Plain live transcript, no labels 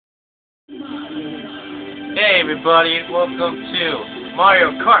Hey everybody, welcome to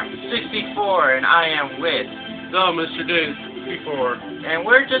Mario Kart 64, and I am with Mr. Days before. and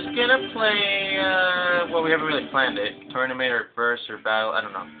we're just gonna play, well, we haven't really planned it. Tournament or burst or battle, I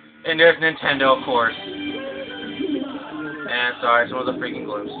don't know. And there's Nintendo, of course. And sorry, some of the freaking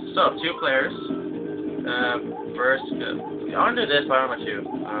glooms. So, 2 players. First, I want to do this, but I don't know about you.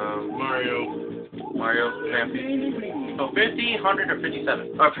 Mario, Grand Prix. So 50, 100, or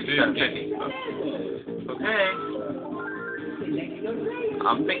 57? Or 57, 50. Okay.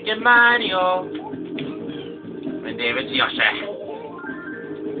 I'm picking Mario. And David's Yoshi.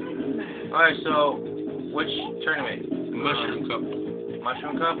 Alright, so, which tournament? Mushroom Cup.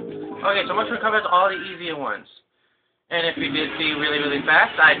 Mushroom Cup? Okay, so Mushroom Cup has all the easier ones. And if you did see really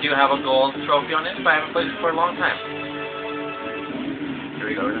fast, I do have a gold trophy on this, but I haven't played this for a long time. Here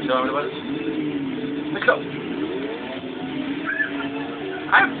we go, we're gonna show everybody. Let's go!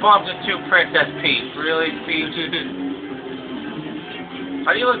 I bumped into Princess Peach. Really, Peach?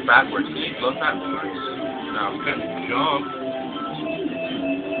 How do you look backwards? Can you look backwards? No. Jump.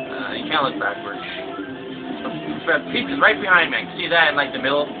 You can't look backwards. But Peach is right behind me. See that in like the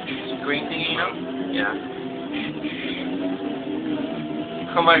middle green thingy, you know? Yeah.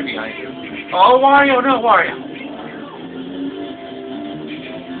 Come right behind you. Oh, Wario, no, Wario!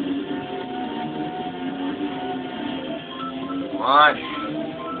 Come on.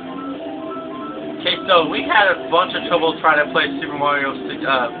 Okay, so we had a bunch of trouble trying to play Super Mario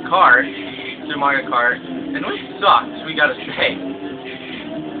Kart, and we sucked, we gotta say.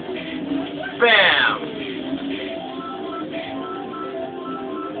 Bam!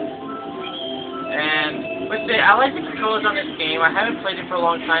 And let's say I like the controllers on this game. I haven't played it for a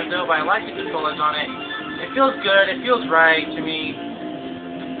long time though, but I like the controllers on it. It feels good. It feels right to me.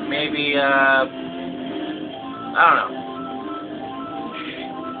 Maybe I don't know.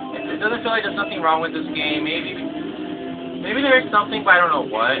 It doesn't feel like there's nothing wrong with this game. Maybe there is something, but I don't know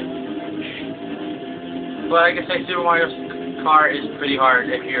what. But I can say Super Mario Kart is pretty hard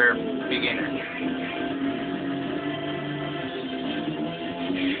if you're a beginner.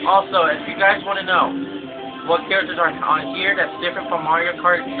 Also, if you guys want to know what characters are on here that's different from Mario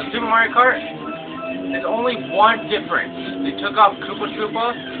Kart, the Super Mario Kart, there's only one difference. They took off Koopa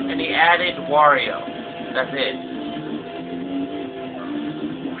Troopa and they added Wario. That's it.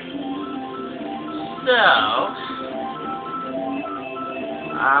 So,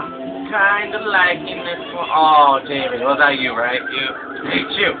 I'm kind of liking this one. Oh, David, was that you, right? You. Hey,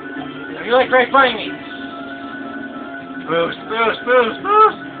 you. You like right by me. Boost, boost, boost,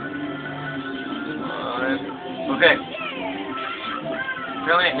 boost. Okay.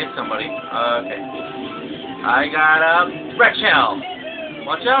 Apparently I hit somebody. Okay. I got a wreck shell.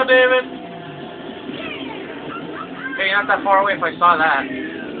 Watch out, David. Hey, you're not that far away if I saw that.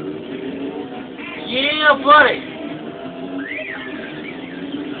 Yeah, buddy.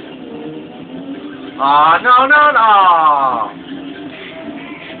 Aw, no.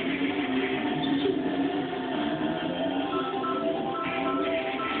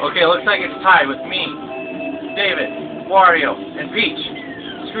 Okay, looks like it's tied with me, David, Wario, and Peach.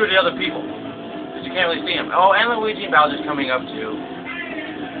 Screw the other people, because you can't really see them. Oh, and Luigi and Bowser's coming up too.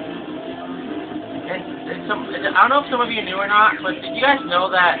 And I don't know if some of you knew or not, but did you guys know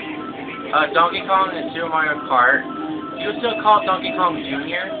that Donkey Kong in Super Mario Kart, you would still call it Donkey Kong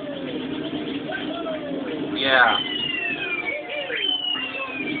Jr.? Yeah.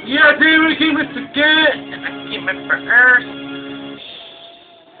 Yeah, David, keep it together, and I keep it for Earth.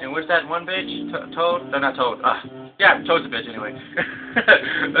 And where's that one bitch? Toad? No, not Toad. Yeah, Toad's a bitch anyway.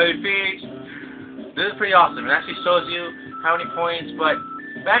 Hey, Peach. This is pretty awesome. It actually shows you how many points, but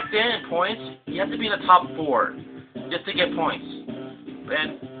back then in points, you have to be in the top 4 just to get points.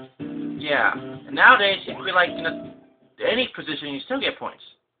 And, yeah. And nowadays, you can be like in any position, you still get points.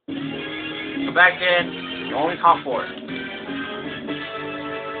 But back then, you only top 4.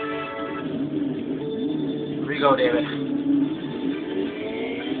 Here we go, David.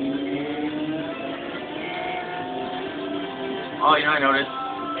 Oh, you know, I noticed.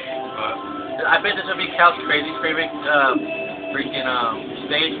 I bet this would be Cal's favorite freaking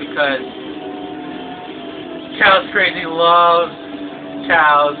stage because Cal's crazy loves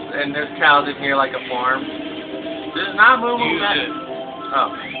cows, and there's cows in here like a farm. This is not Moo Moo Metal.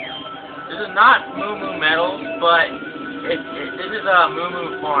 Oh, this is not Moo Moo Metal, but this is a Moo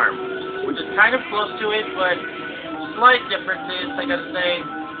Moo Farm, which is kind of close to it, but slight differences. I gotta say.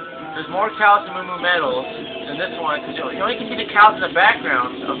 There's more cows in Moo Moo Metals than this one, because you only can see the cows in the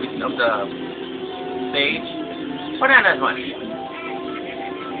background of the stage, but not as much.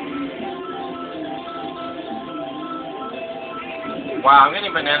 Wow, I'm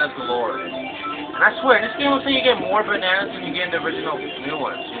getting bananas galore. And I swear, this game looks like you get more bananas than you get in the original new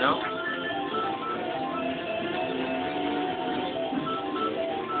ones, you know?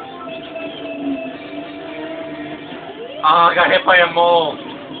 Oh, I got hit by a mole.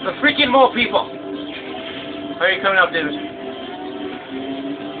 The freaking mole people. How are you coming up, David?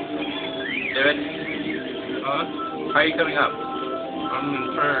 David? Huh? How are you coming up? I'm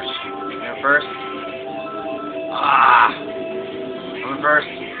in first. You're in first? Ah! I'm in first.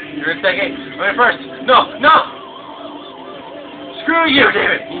 You're in second. I'm in first. No! No! Screw you,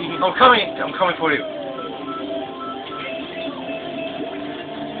 David! I'm coming for you.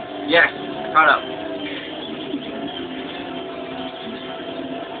 Yes! Caught up.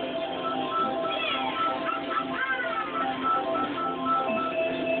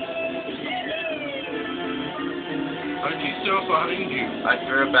 Aren't you still behind you? I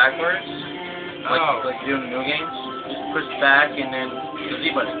threw it backwards. Oh. Like you do in the new games. Just push back and then the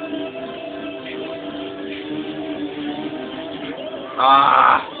Z button.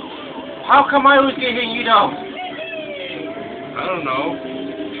 Ah! How come I always get hit and you don't? I don't know.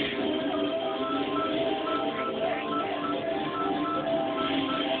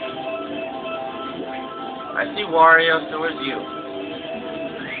 I see Wario, so is you.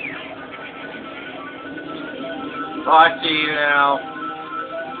 Oh, I see you now.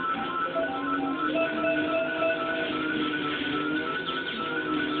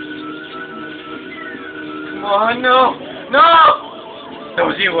 Come on, no! No! That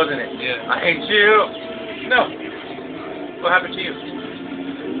was you, wasn't it? Yeah. I hate you! No! What happened to you?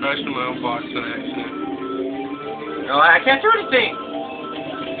 Crashed in my own box on accident. No, I can't do anything!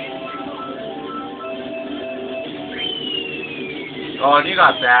 Oh, you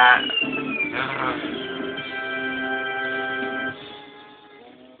got that.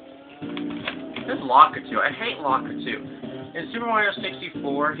 This is Lakitu. I hate Lakitu. In Super Mario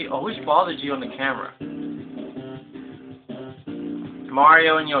 64, he always bothered you on the camera.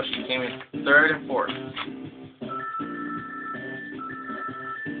 Mario and Yoshi came in third and fourth.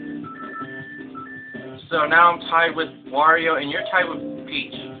 So now I'm tied with Wario, and you're tied with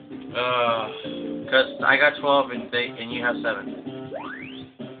Peach. Because I got 12 and you have 7.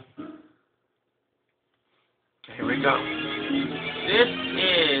 Here we go. This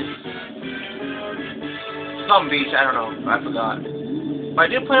is some beach. I don't know. I forgot. But I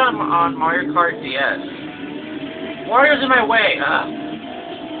did play on Mario Kart DS. Wario's in my way.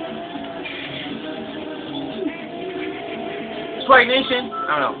 Swag Nation.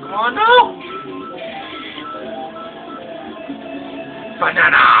 I don't know. Come on, no.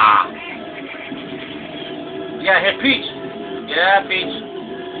 Banana. Yeah, hit Peach. Yeah, Peach.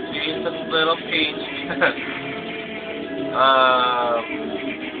 She's a little Peach.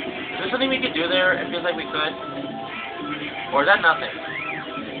 Is there something we could do there? It feels like we could. Or is that nothing?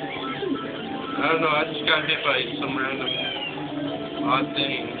 I don't know, I just got hit by some random odd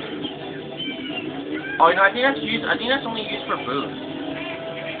thing. Oh, you know, I think that's only used for boost.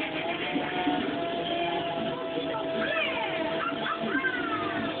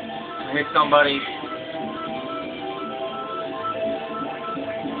 Hit somebody.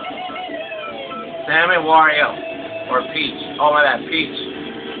 Sam and Wario. Or Peach. Oh, my bad, Peach.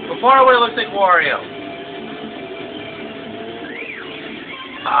 From far away, it looks like Wario.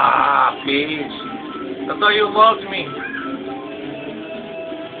 Ah, Peach. I thought you loved me.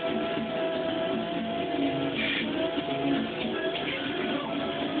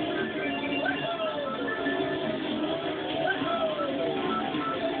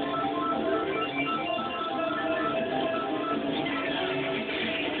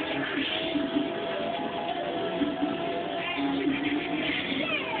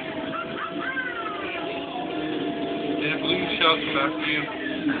 Did blue shell come after you?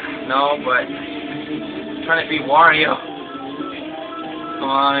 No, but I'm trying to beat Wario. Come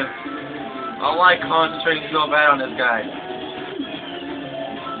on. I don't like concentrating so bad on this guy.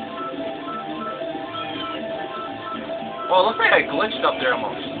 Well, it looks like I glitched up there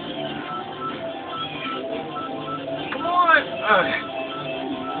almost. Come on! Ugh.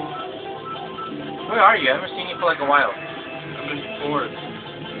 Where are you? I haven't seen you for like a while. I'm in fourth.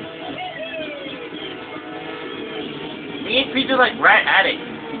 Me and Peach are like right at it.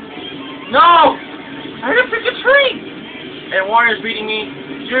 No! I had to pick a tree! And Wario's beating me.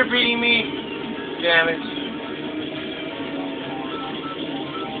 You're beating me. Damn it.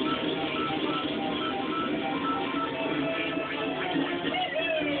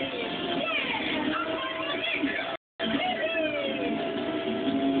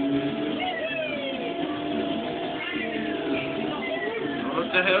 What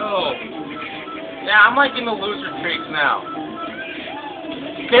the hell? Yeah, I'm like in the loser streaks now.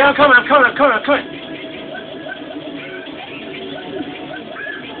 Okay, I'm coming.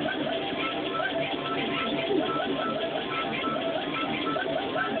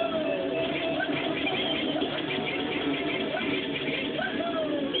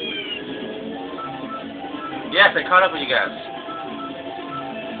 Yes, I caught up with you guys.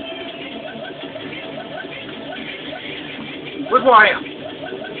 Where's Mario?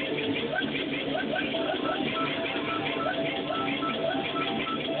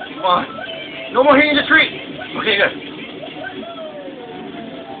 Come on. No more hitting the tree. Okay, good.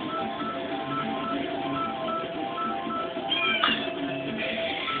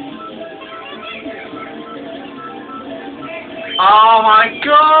 Oh my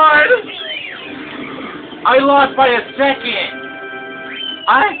god! I lost by a second!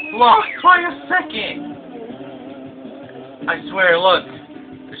 I swear, look.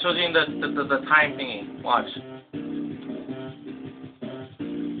 It shows you in the time thingy. Watch.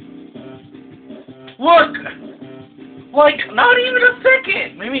 Look! Like, not even a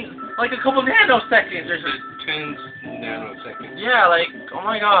second! Maybe, like a couple nanoseconds or something. Tens nanoseconds. Yeah, like, oh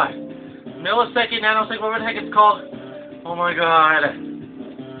my god. Millisecond, nanosecond, whatever the heck it's called. Oh my god.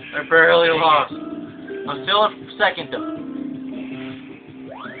 I barely lost. I'm still in second though.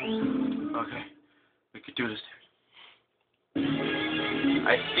 Okay. We could do this.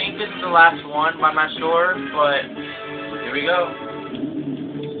 I think this is the last one, but I'm not sure, but here we go.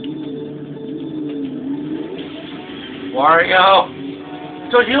 Wario!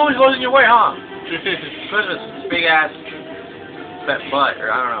 So he always goes in your way, huh? Because of his big ass fat butt, or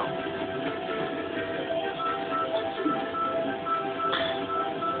I don't know.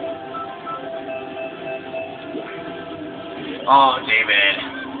 Oh, David.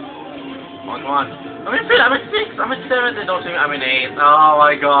 Oh, come on. I'm in 6. I'm in 7th, and don't say I'm in 8th. Oh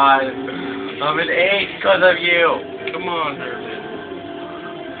my god. I'm in 8th because of you. Come on, Herbert.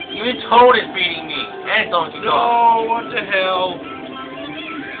 Even Toad is beating me. And Donkey Kong. No, what the hell?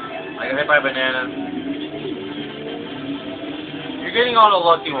 I got hit by a banana. You're getting all the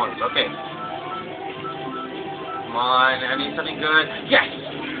lucky ones. Okay. Come on. I need something good. Yes!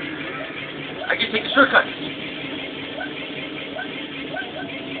 I can take the shortcut.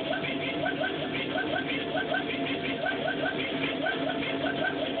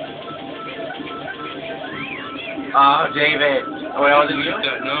 Oh, David. Oh, wait, I wasn't you?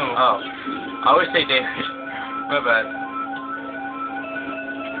 No. Oh. I always say David. My bad.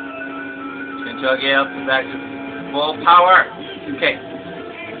 Until I get up and back to full power. Okay.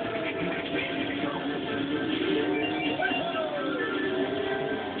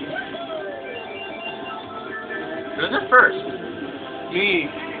 Who's it first? Me.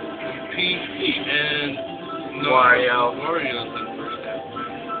 Peach and... No, Wario. Wario's in first.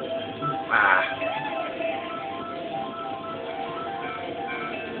 Ah.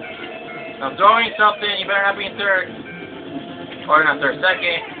 I'm throwing something, you better not be in third. Or not third,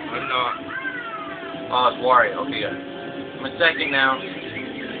 second. I'm not. Oh, it's Wario. Okay, good. I'm in second now.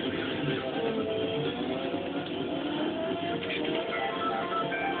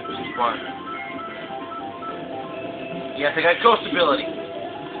 Come on. Yes, I got ghost ability.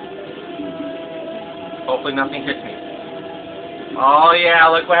 Hopefully nothing hits me. Oh yeah,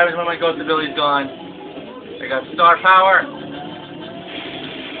 look what happens when my ghost ability's gone. I got star power.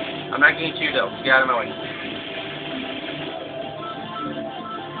 I'm not getting you though. Get out of my way.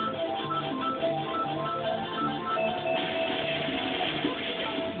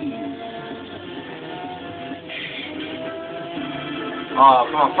 Oh,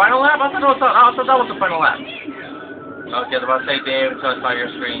 come on. Final lap? I thought that was the final lap. Okay, I was about to say, Dave, until I saw your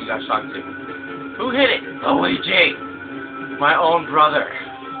screen, you got shocked too. Who hit it? Luigi. My own brother.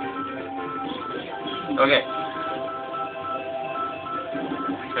 Okay.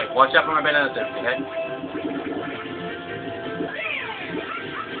 Okay, watch out for my banana there, okay?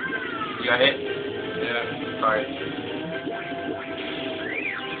 You got hit? Yeah. Sorry.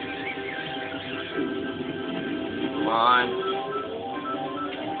 Come on.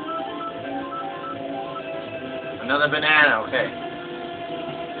 Another banana, okay.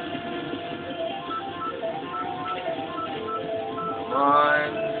 Come on.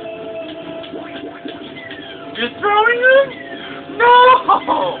 You're throwing them? No!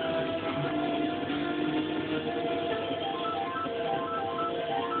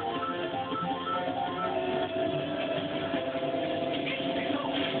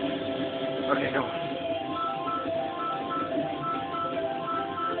 Okay, come on.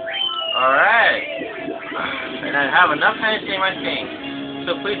 Alright. And I have enough time to say my thing.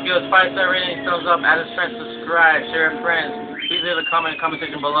 So please give us 5-star rating, thumbs up, add a friend, subscribe, share with friends. Please leave a comment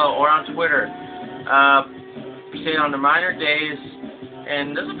section below or on Twitter. Say it on the minor days.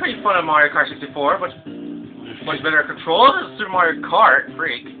 And this is pretty fun on Mario Kart 64, but much better controls than Super Mario Kart,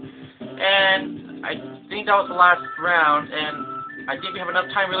 freak. And I think that was the last round, and I think we have enough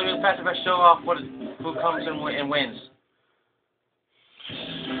time really fast if I show off who comes and wins.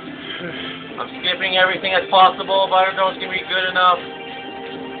 I'm skipping everything as possible, but I don't know if it's going to be good enough.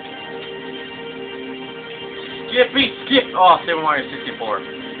 Skip! Oh, Super Mario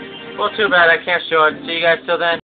 64. Well, too bad, I can't show it. See you guys till then.